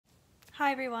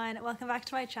Hi everyone, welcome back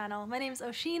to my channel. My name is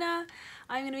O-Sheena.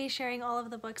 I'm going to be sharing all of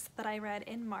the books that I read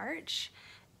in March.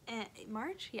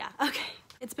 March? Yeah, okay.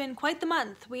 It's been quite the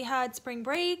month. We had spring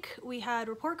break, we had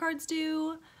report cards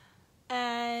due,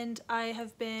 and I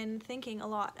have been thinking a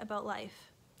lot about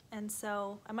life. And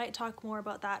so I might talk more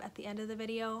about that at the end of the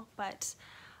video, but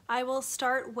I will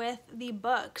start with the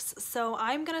books. So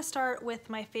I'm going to start with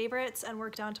my favorites and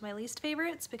work down to my least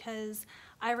favorites because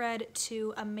I read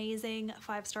 2 amazing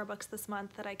 5-star books this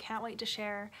month that I can't wait to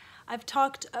share. I've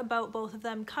talked about both of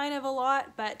them kind of a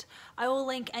lot, but I will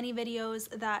link any videos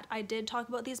that I did talk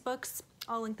about these books.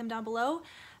 I'll link them down below.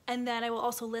 And then I will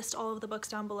also list all of the books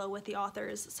down below with the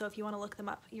authors. So if you want to look them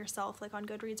up yourself, like on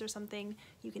Goodreads or something,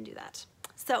 you can do that.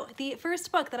 So the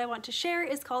first book that I want to share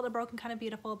is called A Broken Kind of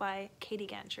Beautiful by Katie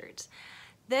Ganshert.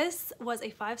 This was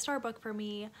a 5-star book for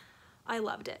me. I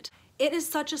loved it. It is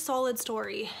such a solid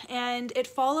story, and it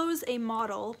follows a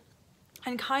model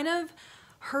and kind of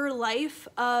her life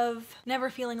of never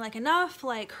feeling like enough,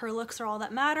 like her looks are all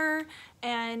that matter,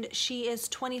 and she is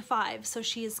 25, so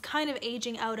she's kind of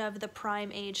aging out of the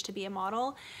prime age to be a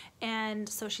model, and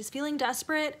so she's feeling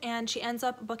desperate, and she ends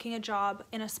up booking a job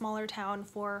in a smaller town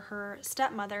for her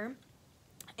stepmother,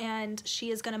 and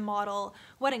she is going to model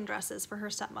wedding dresses for her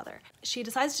stepmother. She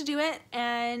decides to do it,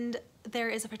 and there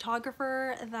is a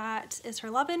photographer that is her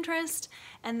love interest,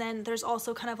 and then there's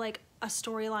also kind of like a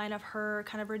storyline of her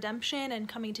kind of redemption and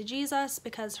coming to Jesus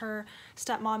because her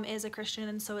stepmom is a Christian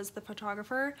and so is the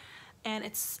photographer, and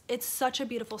it's such a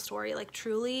beautiful story. Like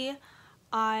truly,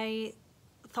 I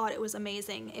thought it was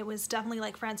amazing. It was definitely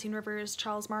like Francine Rivers,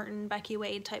 Charles Martin, Becky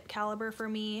Wade type caliber for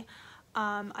me.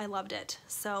 I loved it.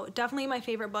 So definitely my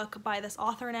favorite book by this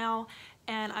author now,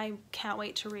 and I can't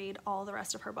wait to read all the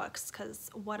rest of her books because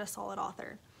what a solid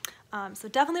author. So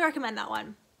definitely recommend that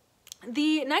one.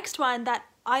 The next one that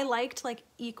I liked like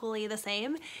equally the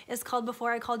same is called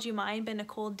Before I Called You Mine by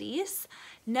Nicole Deese.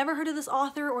 Never heard of this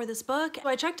author or this book. So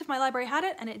I checked if my library had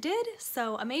it and it did,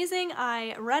 so amazing.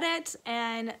 I read it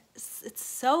and it's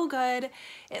so good.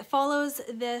 It follows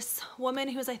this woman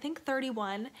who's I think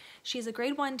 31. She's a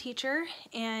grade 1 teacher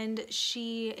and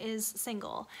she is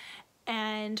single,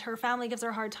 and her family gives her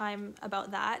a hard time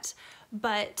about that,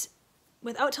 but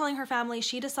without telling her family,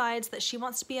 she decides that she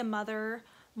wants to be a mother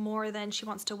more than she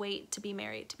wants to wait to be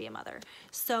married to be a mother.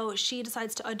 So she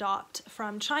decides to adopt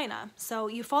from China. So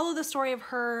you follow the story of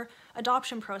her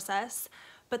adoption process,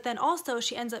 but then also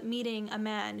she ends up meeting a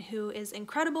man who is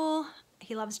incredible.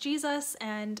 He loves Jesus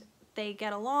and they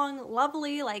get along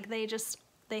lovely, like they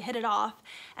hit it off.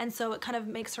 And so it kind of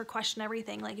makes her question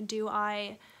everything, like, do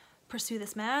I pursue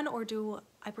this man or do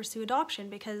I pursue adoption?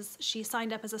 Because she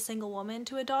signed up as a single woman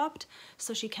to adopt,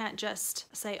 so she can't just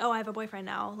say, oh, I have a boyfriend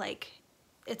now. Like,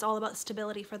 it's all about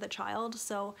stability for the child,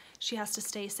 so she has to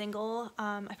stay single.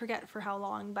 I forget for how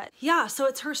long, but yeah, so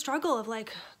it's her struggle of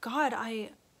like, God,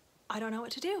 I don't know what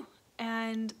to do,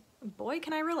 and boy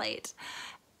can I relate.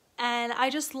 And I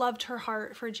just loved her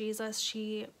heart for Jesus.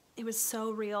 It was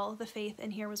so real. The faith in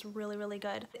here was really, really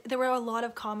good. There were a lot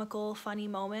of comical, funny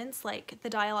moments. Like the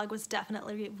dialogue was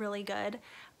definitely really good.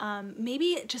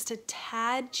 Maybe just a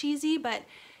tad cheesy, but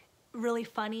really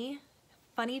funny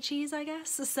cheese, I guess.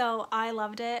 So I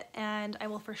loved it, and I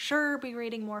will for sure be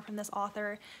reading more from this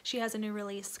author. She has a new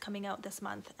release coming out this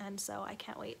month, and so I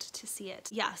can't wait to see it.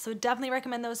 Yeah, so definitely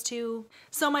recommend those 2.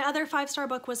 So my other 5-star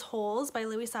book was Holes by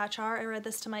Sachar. I read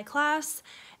this to my class,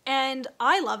 and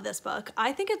I love this book.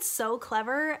 I think it's so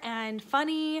clever and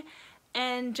funny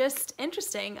and just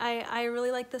interesting. I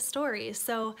really like this story.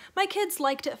 So my kids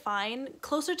liked it fine.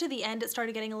 Closer to the end, it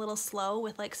started getting a little slow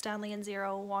with like Stanley and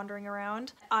Zero wandering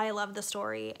around. I love the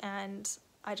story and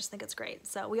I just think it's great.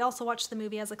 So we also watched the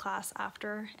movie as a class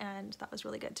after, and that was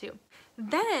really good too.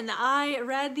 Then I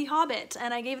read The Hobbit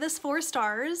and I gave this 4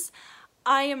 stars.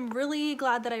 I am really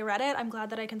glad that I read it. I'm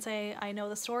glad that I can say I know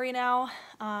the story now.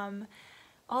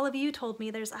 All of you told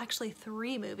me there's actually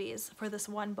 3 movies for this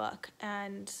one book,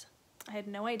 and I had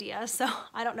no idea, so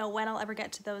I don't know when I'll ever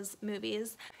get to those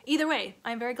movies. Either way,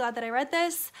 I'm very glad that I read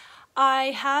this.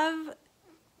 I have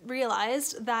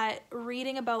realized that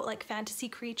reading about like fantasy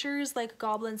creatures like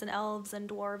goblins and elves and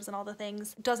dwarves and all the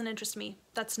things doesn't interest me.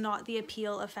 That's not the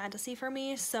appeal of fantasy for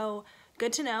me, so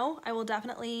good to know. I will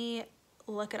definitely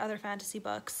look at other fantasy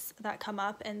books that come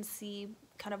up and see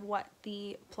kind of what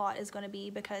the plot is going to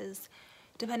be, because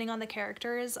depending on the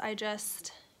characters, I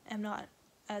just am not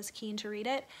as keen to read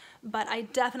it. But I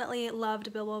definitely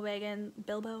loved Bilbo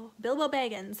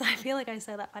Baggins. I feel like I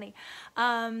said that funny.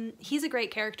 He's a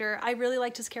great character. I really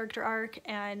liked his character arc,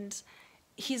 and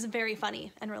he's very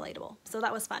funny and relatable, so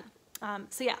that was fun.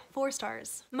 So yeah, 4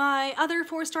 stars. My other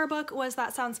 4-star book was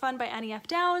That Sounds Fun by Annie F.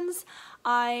 Downs.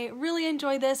 I really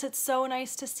enjoyed this. It's so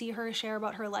nice to see her share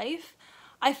about her life.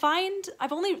 I find,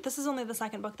 this is only the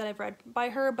 2nd book that I've read by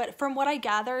her, but from what I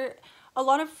gather, a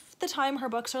lot of the time her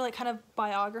books are like kind of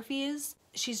biographies.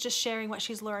 She's just sharing what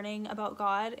she's learning about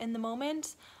God in the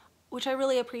moment, which I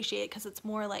really appreciate because it's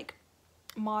more like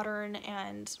modern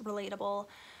and relatable.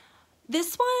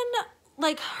 This one,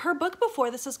 like her book before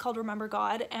this is called Remember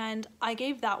God, and I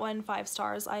gave that one 5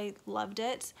 stars. I loved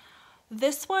it.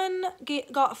 This one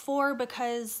got 4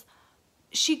 because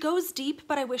she goes deep,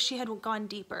 but I wish she had gone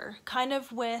deeper, kind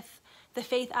of with the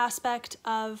faith aspect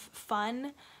of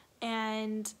fun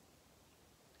and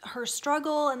her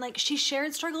struggle, and like she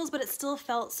shared struggles, but it still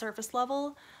felt surface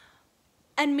level.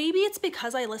 And maybe it's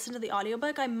because I listened to the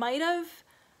audiobook, I might have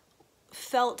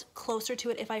felt closer to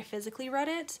it if I physically read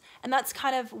it, and that's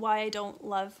kind of why I don't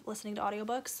love listening to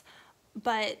audiobooks.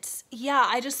 But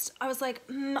yeah, I was like,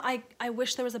 I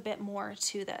wish there was a bit more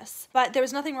to this, but there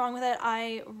was nothing wrong with it.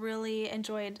 I really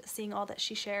enjoyed seeing all that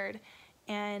she shared,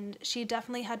 and she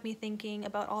definitely had me thinking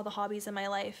about all the hobbies in my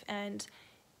life and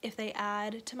if they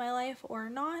add to my life or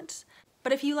not.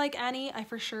 But if you like Annie, I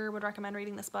for sure would recommend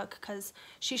reading this book because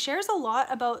she shares a lot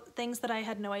about things that I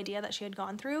had no idea that she had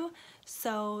gone through,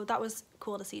 so that was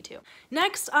cool to see too.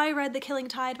 Next, I read The Killing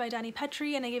Tide by Dani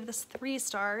Pettrey, and I gave this 3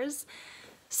 stars.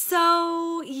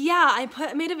 So yeah,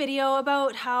 I made a video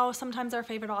about how sometimes our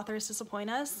favorite authors disappoint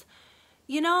us.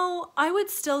 You know, I would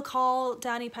still call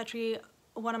Dani Pettrey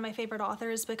one of my favorite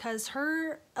authors because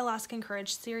her Alaskan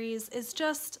Courage series is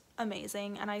just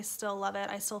amazing, and I still love it.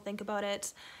 I still think about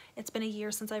it. It's been a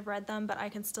year since I've read them, but I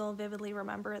can still vividly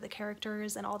remember the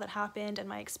characters and all that happened and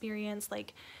my experience.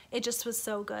 Like, it just was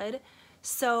so good.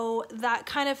 So that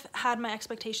kind of had my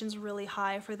expectations really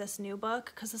high for this new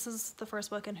book because this is the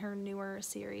first book in her newer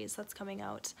series that's coming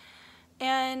out.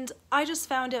 And I just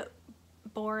found it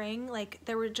boring. Like,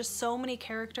 there were just so many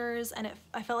characters, and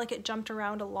I felt like it jumped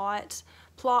around a lot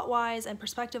plot-wise and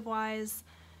perspective-wise,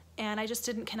 and I just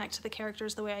didn't connect to the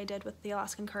characters the way I did with the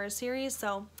Alaskan Courage series,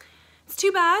 so it's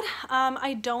too bad.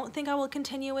 I don't think I will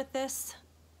continue with this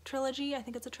trilogy. I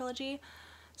think it's a trilogy,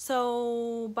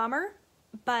 so bummer.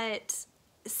 But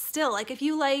still, like, if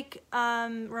you like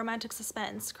romantic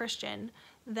suspense, Christian,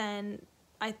 then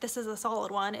this is a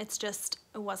solid one. It's just,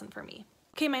 it wasn't for me.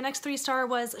 Okay, my next 3-star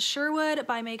was Sherwood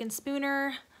by Meagan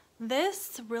Spooner.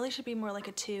 This really should be more like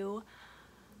a 2.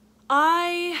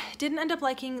 I didn't end up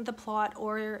liking the plot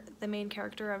or the main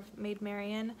character of Maid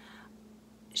Marian.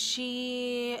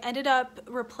 She ended up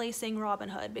replacing Robin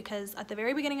Hood because at the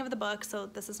very beginning of the book, so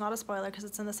this is not a spoiler because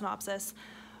it's in the synopsis,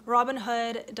 Robin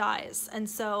Hood dies, and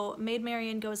so Maid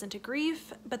Marian goes into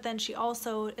grief, but then she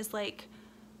also is like,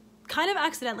 kind of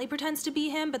accidentally pretends to be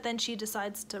him, but then she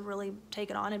decides to really take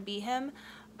it on and be him,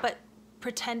 but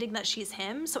pretending that she's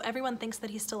him, so everyone thinks that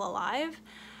he's still alive.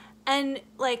 And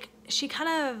like, she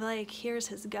kind of like hears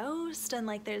his ghost, and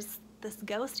like there's this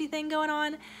ghosty thing going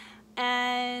on,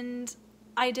 and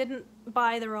I didn't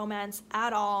buy the romance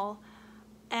at all.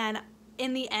 And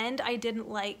in the end, I didn't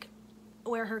like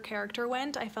where her character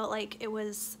went. I felt like it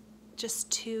was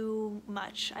just too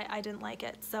much. I didn't like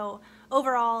it. So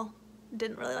overall,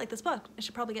 didn't really like this book. I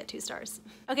should probably get 2 stars.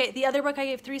 Okay, the other book I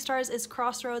gave 3 stars is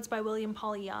Crossroads by William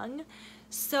Paul Young.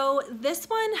 So this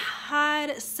one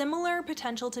had similar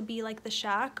potential to be like The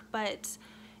Shack, but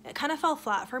it kind of fell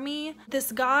flat for me.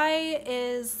 This guy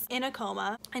is in a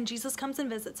coma, and Jesus comes and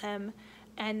visits him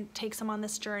and takes him on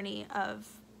this journey of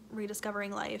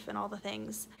rediscovering life and all the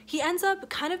things. He ends up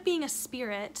kind of being a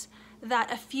spirit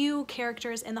that a few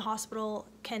characters in the hospital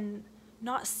can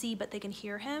not see, but they can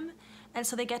hear him, and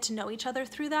so they get to know each other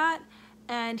through that,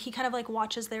 and he kind of like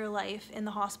watches their life in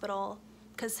the hospital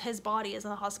because his body is in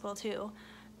the hospital too,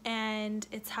 and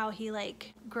it's how he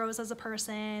like grows as a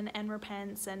person and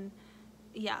repents and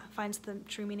yeah, finds the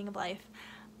true meaning of life.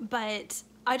 But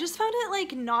I just found it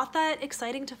like not that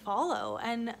exciting to follow,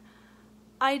 and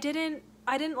I didn't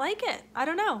like it. I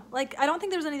don't know, like I don't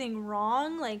think there's anything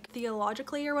wrong like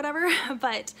theologically or whatever,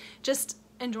 but just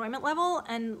enjoyment level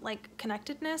and like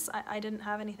connectedness, I didn't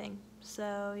have anything.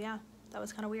 So yeah, that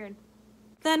was kind of weird.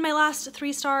 Then my last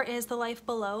 3-star is The Life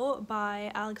Below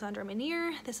by Alexandra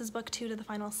Monir. This is book 2 to the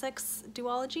Final 6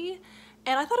 duology,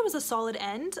 and I thought it was a solid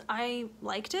end. I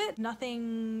liked it.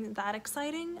 Nothing that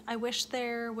exciting. I wish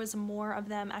there was more of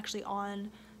them actually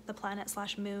on the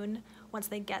planet/moon once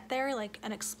they get there, like,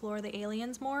 and explore the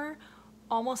aliens more.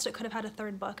 Almost it could have had a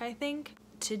 3rd book, I think,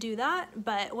 to do that,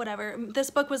 but whatever. This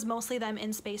book was mostly them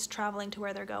in space traveling to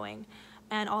where they're going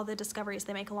and all the discoveries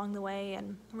they make along the way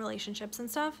and relationships and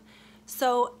stuff.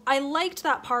 So I liked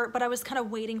that part, but I was kind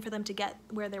of waiting for them to get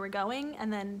where they were going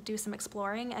and then do some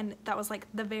exploring, and that was like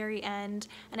the very end,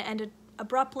 and it ended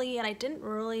abruptly, and I didn't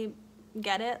really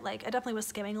get it. Like, I definitely was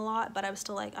skimming a lot, but I was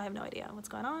still like, I have no idea what's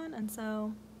going on, and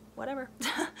so whatever.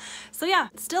 So yeah,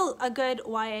 still a good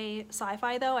YA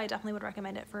sci-fi though. I definitely would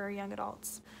recommend it for young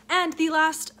adults. And the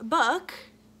last book,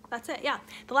 that's it, yeah.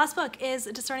 The last book is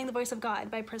Discerning the Voice of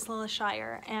God by Priscilla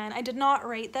Shirer, and I did not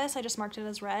rate this, I just marked it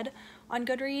as read on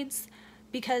Goodreads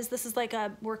because this is like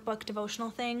a workbook devotional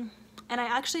thing, and I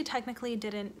actually technically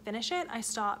didn't finish it. I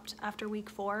stopped after week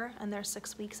 4, and there's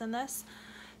 6 weeks in this.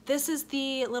 This is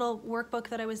the little workbook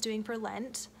that I was doing for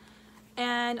Lent,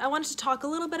 and I wanted to talk a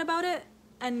little bit about it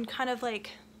and kind of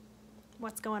like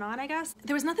what's going on, I guess.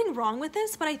 There was nothing wrong with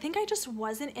this, but I think I just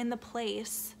wasn't in the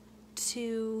place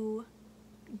to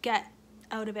get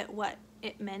out of it what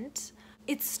it meant.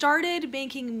 It started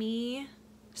making me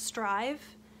strive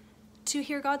to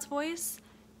hear God's voice,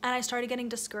 and I started getting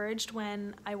discouraged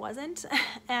when I wasn't.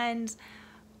 And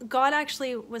God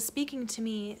actually was speaking to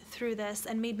me through this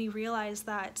and made me realize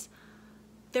that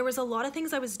there was a lot of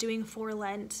things I was doing for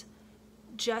Lent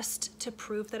just to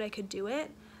prove that I could do it.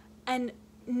 And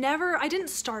I didn't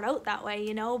start out that way,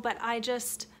 you know, but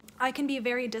I can be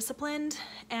very disciplined,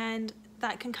 and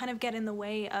that can kind of get in the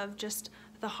way of just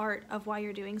the heart of why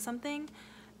you're doing something.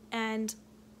 And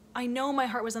I know my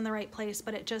heart was in the right place,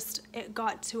 but it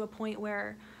got to a point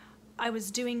where I was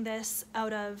doing this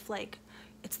out of like,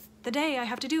 it's the day, I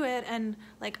have to do it, and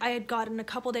like I had gotten a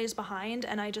couple days behind,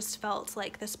 and I just felt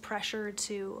like this pressure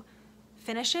to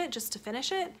finish it, just to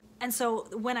finish it. And so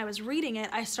when I was reading it,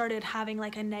 I started having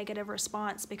like a negative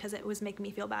response because it was making me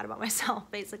feel bad about myself,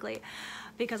 basically,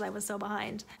 because I was so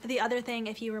behind. The other thing,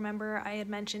 if you remember, I had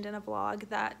mentioned in a vlog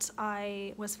that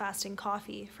I was fasting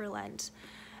coffee for Lent,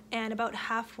 and about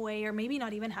halfway, or maybe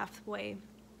not even halfway,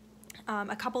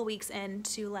 a couple weeks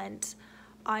into Lent,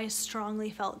 I strongly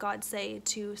felt God say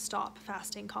to stop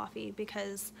fasting coffee,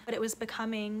 but it was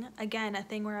becoming, again, a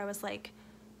thing where I was like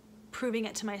proving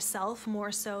it to myself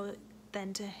more so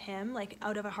than to him. Like,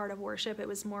 out of a heart of worship, it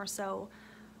was more so,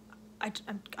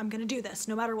 I'm gonna do this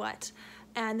no matter what.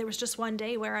 And there was just one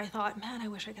day where I thought, man, I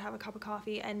wish I could have a cup of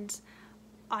coffee, and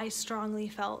I strongly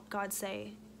felt God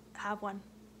say, have one,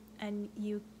 and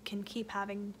you can keep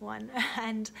having one.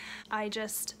 And I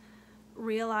just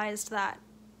realized that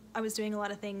I was doing a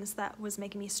lot of things that was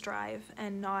making me strive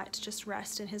and not just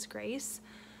rest in his grace.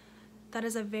 That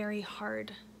is a very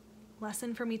hard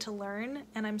lesson for me to learn,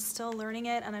 and I'm still learning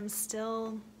it, and I'm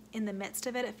still in the midst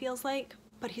of it, it feels like.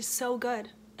 But he's so good,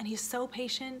 and he's so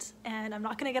patient, and I'm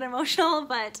not gonna get emotional,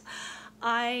 but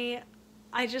I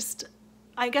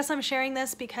guess I'm sharing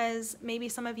this because maybe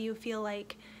some of you feel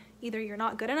like either you're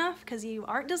not good enough because you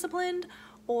aren't disciplined,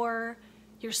 or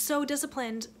you're so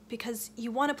disciplined because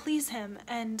you want to please him,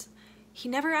 and he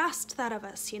never asked that of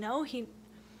us, you know? He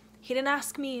didn't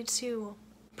ask me to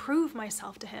prove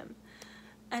myself to him.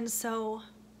 And so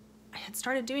I had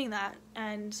started doing that,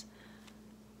 and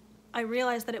I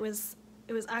realized that it was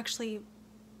actually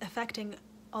affecting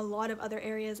a lot of other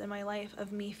areas in my life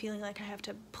of me feeling like I have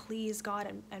to please God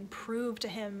and prove to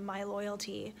him my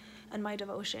loyalty and my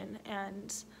devotion,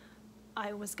 and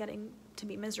I was getting to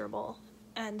be miserable.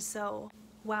 And so,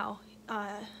 wow,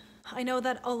 I know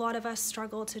that a lot of us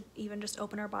struggle to even just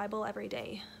open our Bible every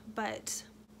day, but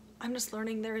I'm just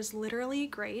learning there is literally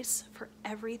grace for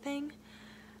everything.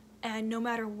 And no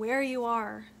matter where you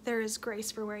are, there is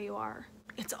grace for where you are.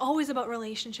 It's always about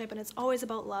relationship, and it's always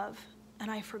about love. And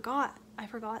I forgot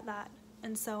that.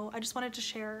 And so I just wanted to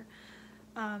share.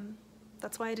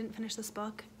 That's why I didn't finish this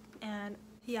book. And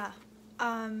yeah,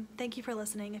 thank you for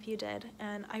listening if you did.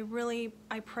 And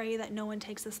I pray that no one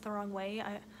takes this the wrong way.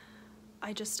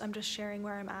 I'm just sharing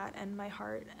where I'm at and my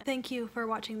heart. Thank you for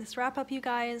watching this wrap up, you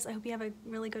guys. I hope you have a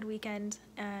really good weekend,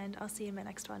 and I'll see you in my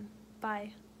next one.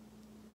 Bye.